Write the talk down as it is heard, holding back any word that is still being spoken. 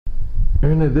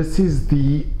Erna, this is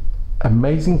the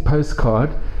amazing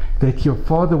postcard that your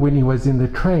father, when he was in the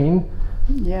train,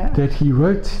 that he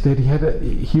wrote,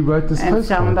 he wrote this and postcard.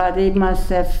 Somebody must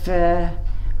have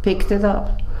picked it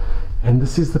up. And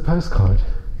this is the postcard.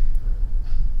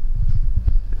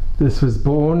 This was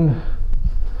born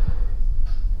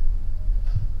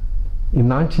in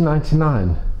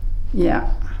 1999.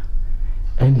 Yeah.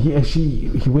 And he was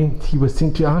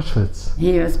sent to Auschwitz.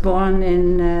 He was born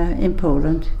in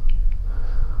Poland.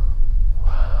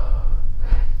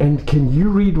 And can you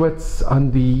read what's on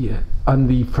the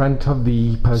front of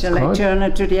the postcard? Shall I turn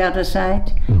it to the other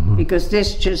side? Mm-hmm. Because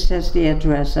this just has the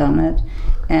address on it.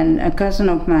 And a cousin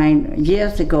of mine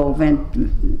years ago went to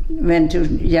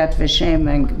Yad Vashem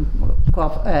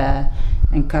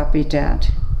and copied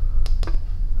that.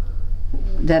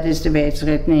 That is the way it's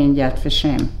written in Yad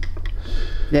Vashem.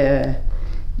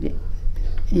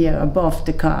 Here above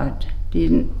the card. Do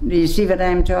you see what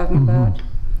I'm talking about?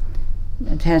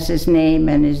 It has his name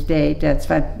and his date. That's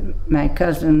what my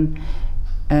cousin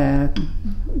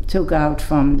took out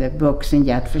from the books in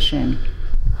Yad Vashem.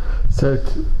 So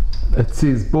it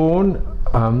says born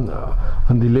on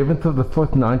the 11th of the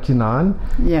 4th, 1999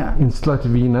 in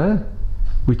Slotvina,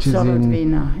 which is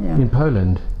in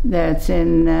Poland. That's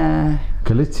in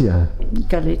Galicia.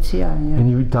 Galicia, yeah. And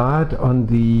he died on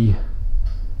the,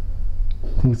 I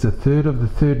think it's the 3rd of the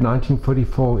 3rd,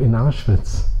 1944 in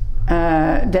Auschwitz.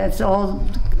 That's all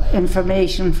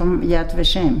information from Yad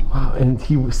Vashem. Wow, and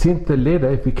he sent the letter,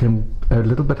 if we can a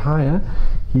little bit higher,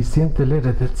 he sent the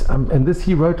letter that's, and this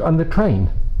he wrote on the train.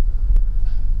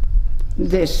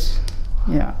 This,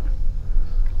 yeah.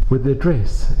 With the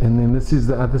address, and then this is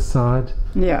the other side.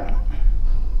 Yeah.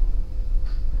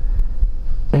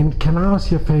 And can I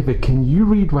ask you a favor, can you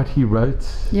read what he wrote?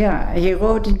 Yeah, he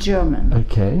wrote in German.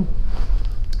 Okay.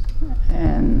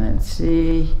 And let's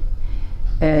see,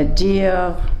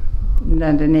 dear,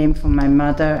 then the name for my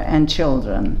mother and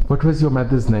children. What was your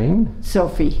mother's name?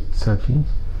 Sophie. Sophie.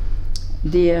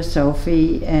 Dear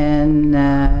Sophie and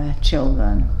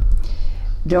children,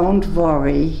 don't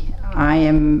worry, I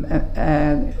am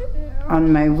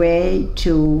on my way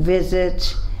to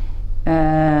visit.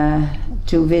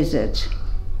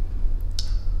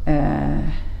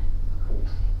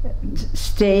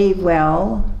 Stay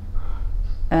well.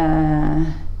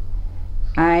 I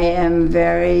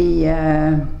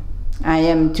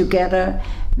am together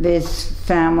with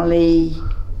family,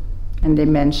 and he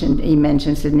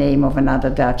mentions the name of another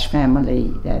Dutch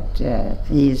family that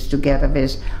he is together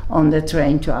with on the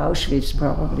train to Auschwitz,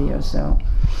 probably, or so.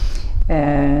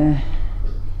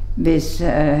 With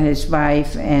his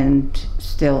wife and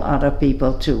still other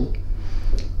people too.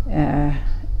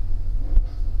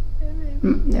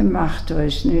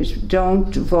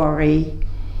 Don't worry.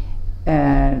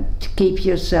 Keep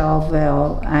yourself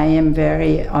well. I am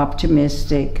very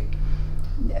optimistic.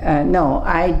 No,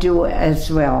 I do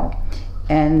as well.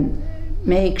 And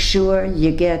make sure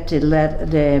you get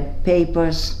the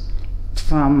papers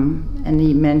from, and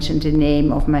he mentioned the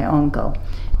name of my uncle,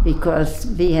 because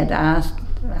we had asked,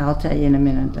 I'll tell you in a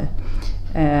minute.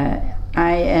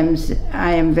 I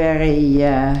am very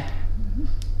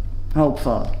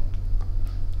hopeful.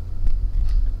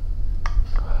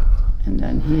 And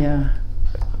then here,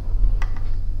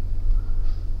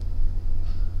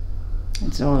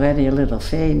 it's already a little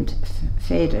faded.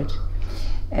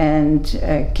 And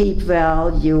keep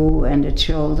well, you and the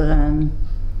children,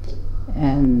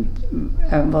 and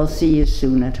we'll see you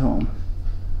soon at home.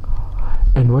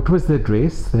 And what was the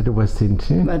address that it was sent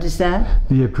to? What is that?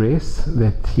 The address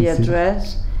that he sent. The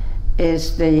address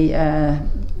is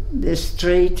the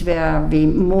street where we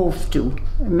moved to.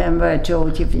 Remember I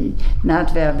told you,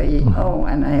 not where we, oh,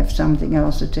 and I have something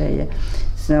else to tell you.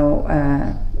 So,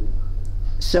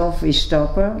 Sophie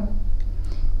Stopper,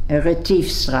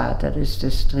 Retiefstraat, that is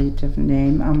the street of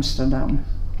name, Amsterdam.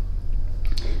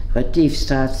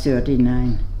 Retiefstraat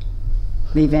 39.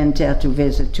 We went there to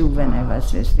visit too when I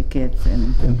was with the kids.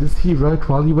 And this he wrote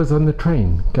while he was on the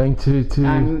train, going to...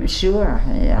 I'm sure.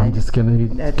 Yeah, I'm just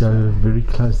going to go very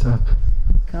close up.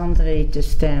 Can't read the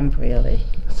stamp really.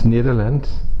 It's Netherlands.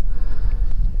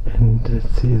 And it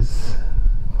says,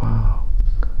 wow.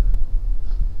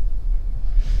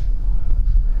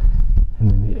 And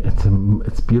then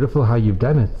it's beautiful how you've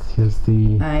done it. Here's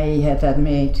the... I had that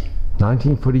made.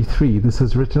 1943. This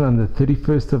was written on the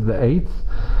 31st of the 8th.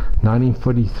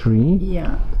 1943.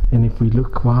 Yeah. And if we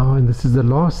look, wow, and this is the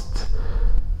last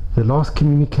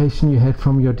communication you had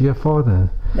from your dear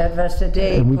father. That was the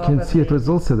day. And we can see it was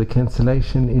also, the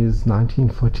cancellation is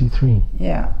 1943.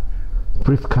 Yeah.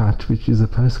 Briefkaart, which is a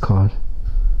postcard.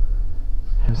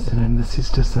 And this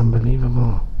is just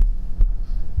unbelievable.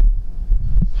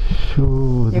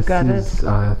 Sure, you got it?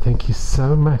 Thank you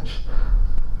so much.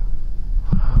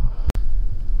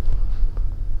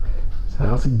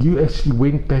 So you actually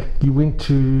went back, you went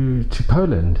to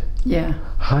Poland. Yeah.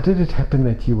 How did it happen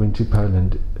that you went to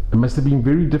Poland? It must have been a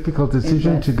very difficult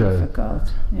decision to go.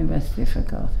 It was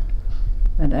difficult.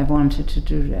 But I wanted to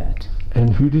do that.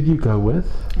 And who did you go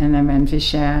with? And I went with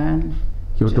Sharon.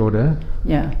 Your daughter?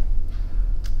 Yeah.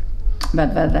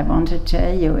 But what I want to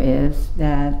tell you is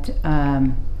that,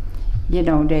 you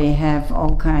know, they have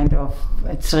all kind of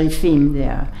trifim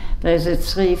there. There's a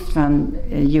trif from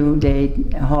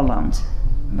Holland,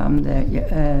 from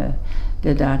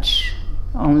the Dutch,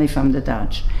 only from the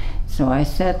Dutch. So I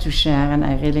said to Sharon,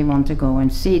 I really want to go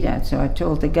and see that. So I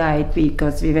told the guide,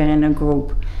 because we were in a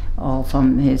group, or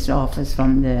from his office,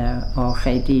 from the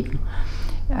OGD.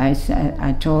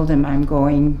 I told him I'm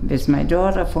going with my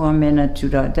daughter for a minute to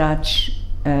the Dutch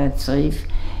trif,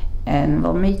 and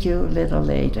we'll meet you a little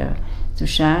later. So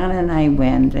Sharon and I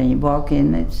went, and you walk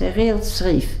in, it's a real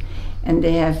trif. And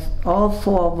they have all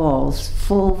 4 walls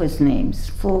full with names,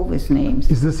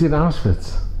 Is this in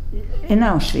Auschwitz? In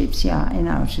Auschwitz, yeah, in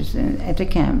Auschwitz, at the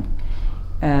camp.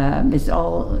 With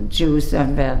all Jews that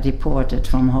were deported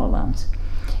from Holland.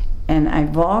 And I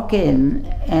walk in,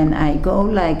 and I go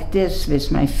like this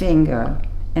with my finger,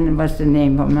 and it was the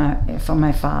name for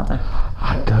my father.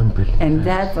 I don't believe it. And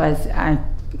that was, I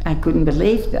couldn't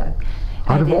believe that.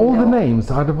 Out of all the names?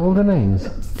 So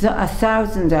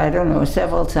 1,000, I don't know,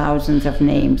 several thousands of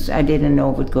names. I didn't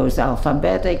know if it goes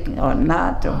alphabetic or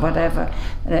not or whatever.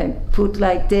 And I put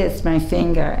like this, my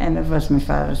finger, and it was my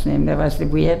father's name. That was the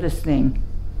weirdest thing.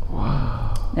 Wow.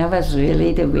 That was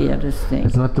really the weirdest thing.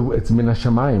 It's not it's Min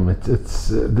HaShamayim. It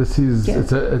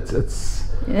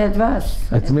was.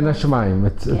 It's Min HaShamayim.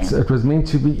 It was meant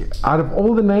to be, out of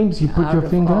all the names you put your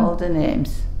finger? Out of all the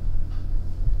names.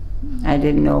 I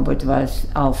didn't know if it was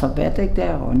alphabetic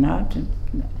there or not.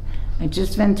 I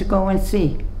just went to go and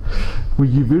see. Were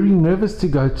you very nervous to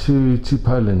go to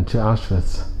Poland, to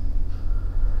Auschwitz?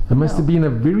 It must have been a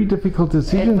very difficult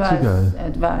decision to go.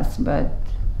 It was, but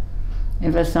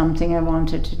it was something I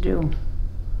wanted to do.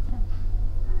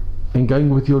 And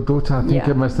going with your daughter, I think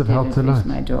it must have helped a lot. With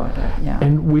my daughter, yeah.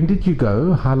 And when did you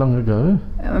go? How long ago?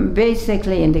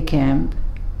 Basically in the camp,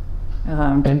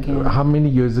 around the camp. And how many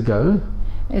years ago?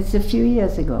 It's a few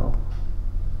years ago.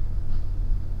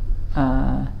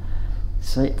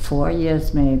 4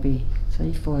 years maybe.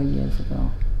 3-4 years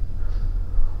ago.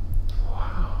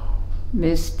 Wow.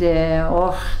 With the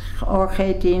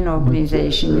OGD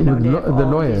organization, you know, the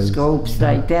lawyers. These groups,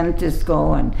 like dentists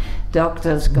go and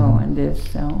doctors go and this,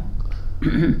 so.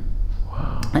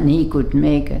 Wow. And he couldn't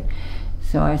make it.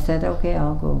 So I said, okay,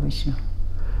 I'll go with you.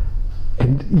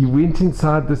 And you went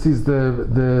inside, this is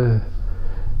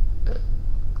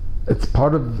it's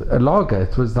part of a lager.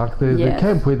 It was like the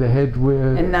camp where they had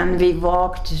And then we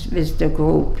walked with the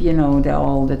group, you know,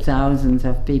 all the thousands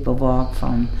of people walked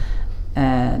from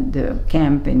the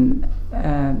camp in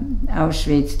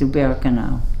Auschwitz to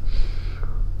Birkenau.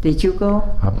 Did you go?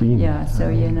 I've been. Yeah, so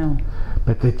you know.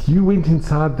 But that you went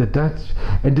inside the Dutch,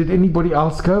 and did anybody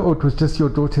else go, or it was just your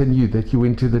daughter and you that you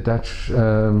went to the Dutch?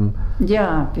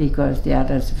 Yeah, because the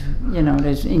others, you know,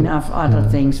 there's enough other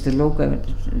things to look at.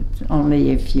 It's only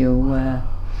if you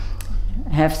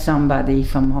have somebody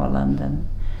from Holland. And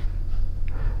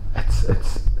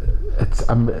it's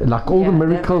like all the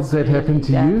miracles that happened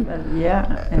to you.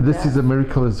 This is a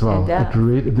miracle as well.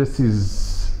 This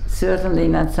is certainly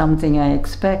not something I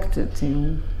expected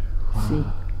to see.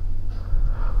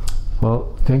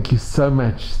 Well, thank you so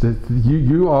much. That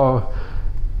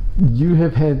you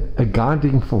have had a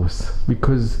guiding force,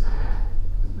 because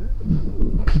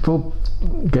people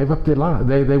gave up their life.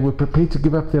 They were prepared to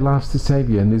give up their lives to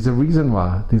save you, and there's a reason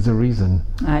why. There's a reason.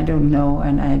 I don't know,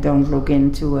 and I don't look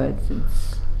into it.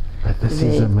 But this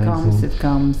is amazing. It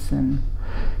comes, and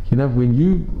you know, when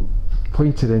you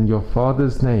pointed in your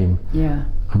father's name,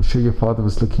 I'm sure your father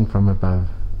was looking from above.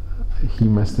 He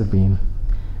must have been.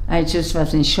 I just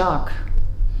was in shock.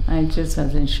 I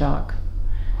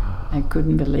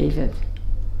couldn't believe it.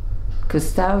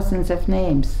 Because thousands of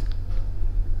names.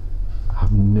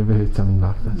 I've never heard something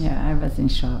like this. Yeah, I was in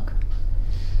shock.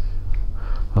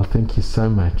 Well, thank you so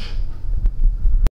much.